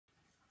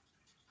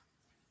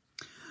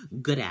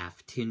Good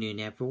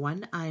afternoon,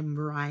 everyone. I'm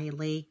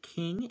Riley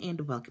King,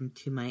 and welcome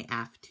to my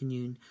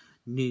afternoon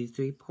news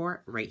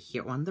report right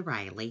here on the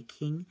Riley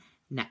King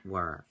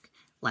Network.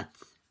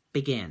 Let's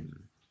begin.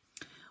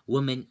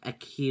 Woman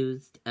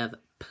accused of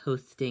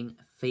posting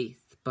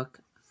Facebook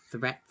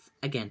threats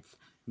against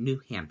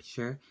New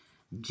Hampshire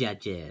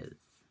judges.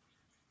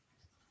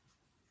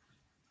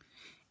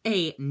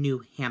 A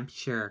New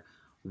Hampshire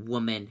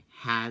woman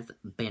has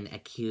been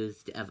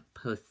accused of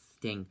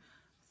posting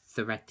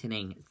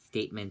threatening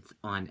statements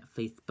on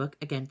Facebook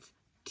against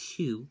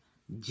two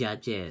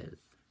judges.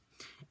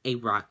 A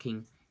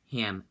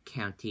Rockingham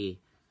County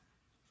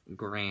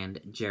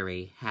grand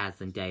jury has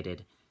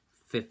indicted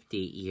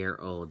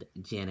 50-year-old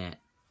Janet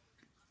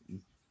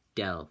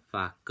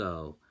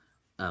Delfaco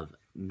of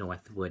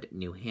Northwood,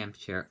 New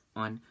Hampshire,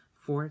 on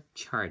 4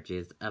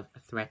 charges of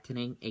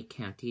threatening a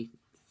county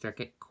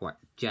circuit court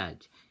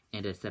judge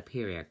and a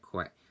superior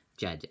court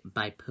judge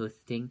by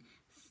posting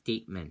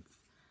statements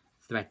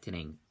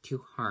threatening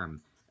to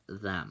harm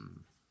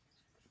them.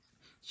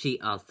 She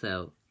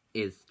also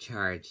is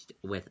charged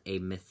with a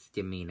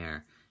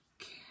misdemeanor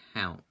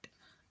count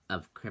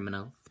of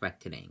criminal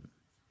threatening.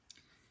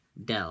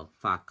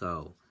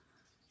 Delfaco,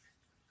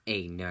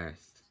 a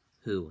nurse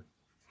who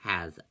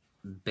has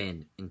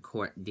been in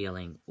court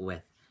dealing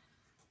with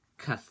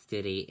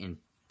custody and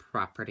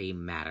property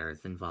matters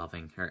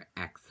involving her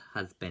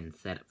ex-husband,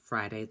 said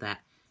Friday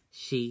that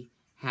she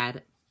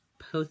had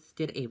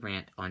posted a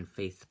rant on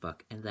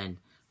Facebook and then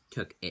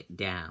took it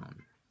down.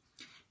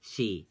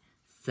 She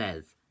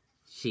says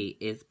she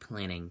is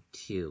planning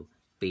to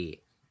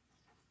be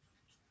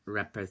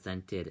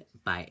represented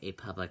by a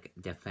public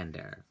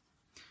defender.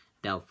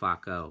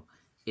 Delfaco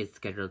is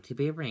scheduled to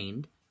be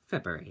arraigned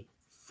February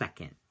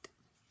 2nd.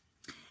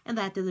 And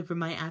that does it for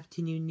my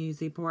afternoon news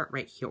report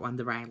right here on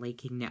the Riley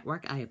King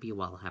Network. I hope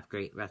you all have a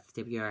great rest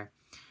of your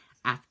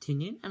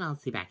afternoon, and I'll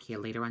see you back here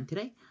later on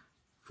today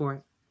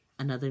for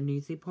another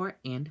news report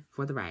and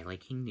for the Riley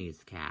King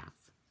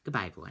newscast.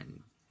 Goodbye,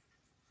 everyone.